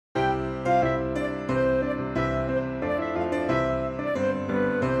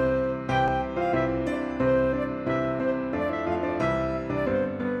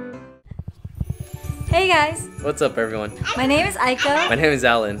Hey guys! What's up, everyone? My name is Aiko. My name is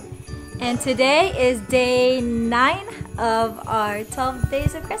Alan. And today is day 9 of our 12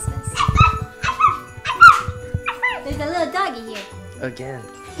 days of Christmas. There's a little doggy here. Again.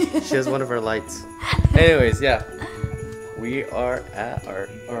 She has one of her lights. Anyways, yeah. We are at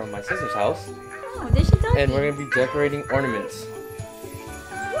my sister's house. Oh, there's a doggy. And we're going to be decorating ornaments.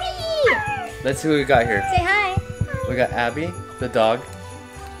 Whee! Let's see who we got here. Say hi. We got Abby, the dog.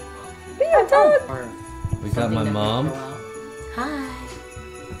 Your dog. We got my mom. Hi.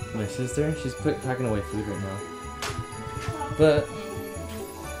 My sister. She's packing away food right now. But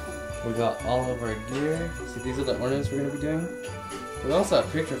we got all of our gear. So these are the ornaments we're going to be doing. We also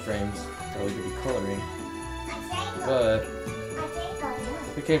have picture frames that we could be coloring. But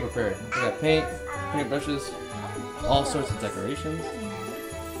we came prepared. We got paint brushes, all sorts of decorations.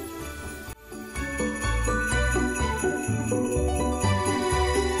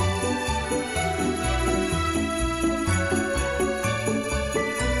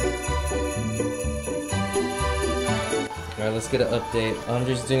 Alright, let's get an update.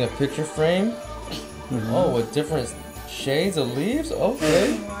 Andre's doing a picture frame. Oh, with different shades of leaves?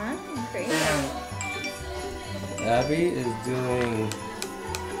 Okay. Wow, great. Abby is doing...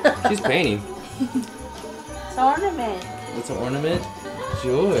 She's painting. It's an ornament. It's an ornament.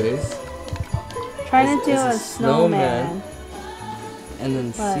 Joyce. Trying to do a snowman. And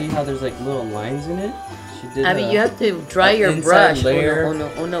then see how there's like little lines in it? She did Abby, you have to dry your brush. Layer. Oh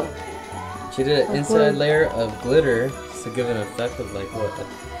no, oh no, oh no. She did an inside layer of glitter to give an effect of like what?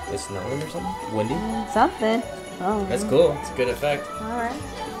 It's snowing or something? Windy? Something. Oh. That's cool. It's a good effect. Alright.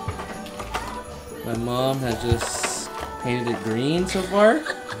 My mom has just painted it green so far.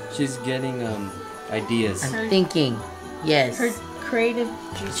 She's getting ideas. I'm thinking. Yes. Her creative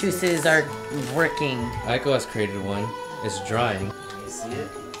juices are working. Aiko has created one. It's drying. You see it?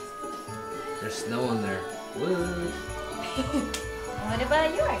 There's snow in there. Woo. What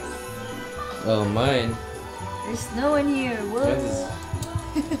about yours? Oh, mine. There's snow in here. Whoa.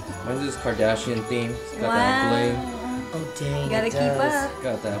 Mine's this Kardashian theme. It's got that bling. Oh dang! You gotta it keep does. up.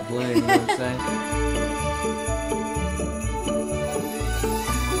 Got that bling, you know what I'm saying?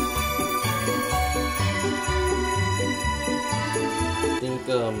 I think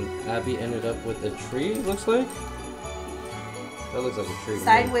Abby ended up with a tree, looks like. That looks like a tree.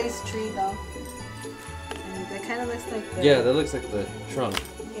 sideways tree though. And that kind of looks like the... Yeah, that looks like the trunk.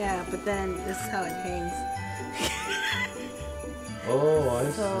 Yeah, but then this is how it hangs. Oh, I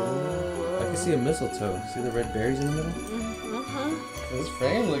see. So... I can see a mistletoe. See the red berries in the middle? Mm-hmm. This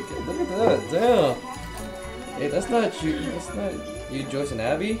frame, look at that. Damn. Hey, that's not you. That's not you, Joyce and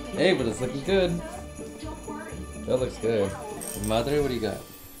Abby. Hey, but it's looking good. That looks good. Madre, what do you got?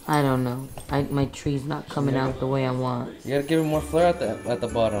 I don't know. My tree's not coming out the way I want. You gotta give it more flair at the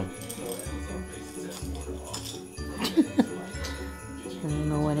bottom. I don't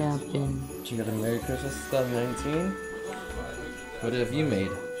know what happened. You got a Merry Christmas 2019. What have you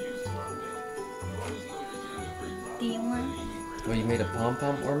made? Do you want? Oh, you made a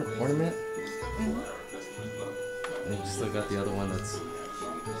pom-pom ornament? And you still got the other one that's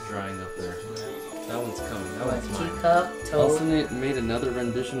drying up there. That one's coming. That one's mine. Teacup, Also toad, made another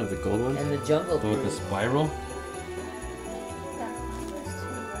rendition of the gold one. and the jungle But with the fruit. spiral.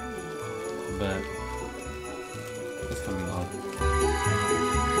 But it's coming on.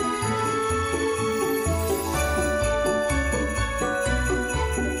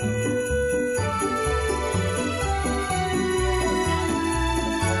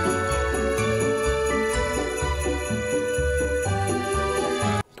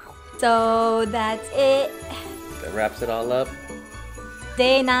 So that's it. That wraps it all up.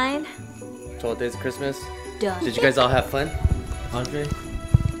 Day 9. 12 days of Christmas. Done. Did you guys all have fun? Andre?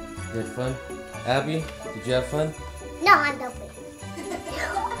 You had fun? Abby? Did you have fun? No, I'm not.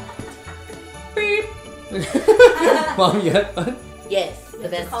 Beep! Mom, you had fun? Yes, the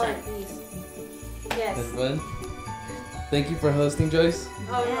best time. Yes. Had fun? Thank you for hosting, Joyce.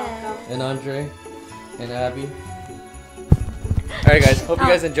 Oh, you're welcome. And Andre. And Abby. Alright guys, hope you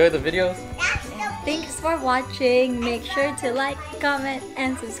guys enjoyed the videos. Thanks for watching. Make sure to like, comment,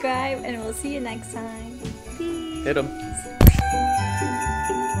 and subscribe, and we'll see you next time. Peace. Hit them.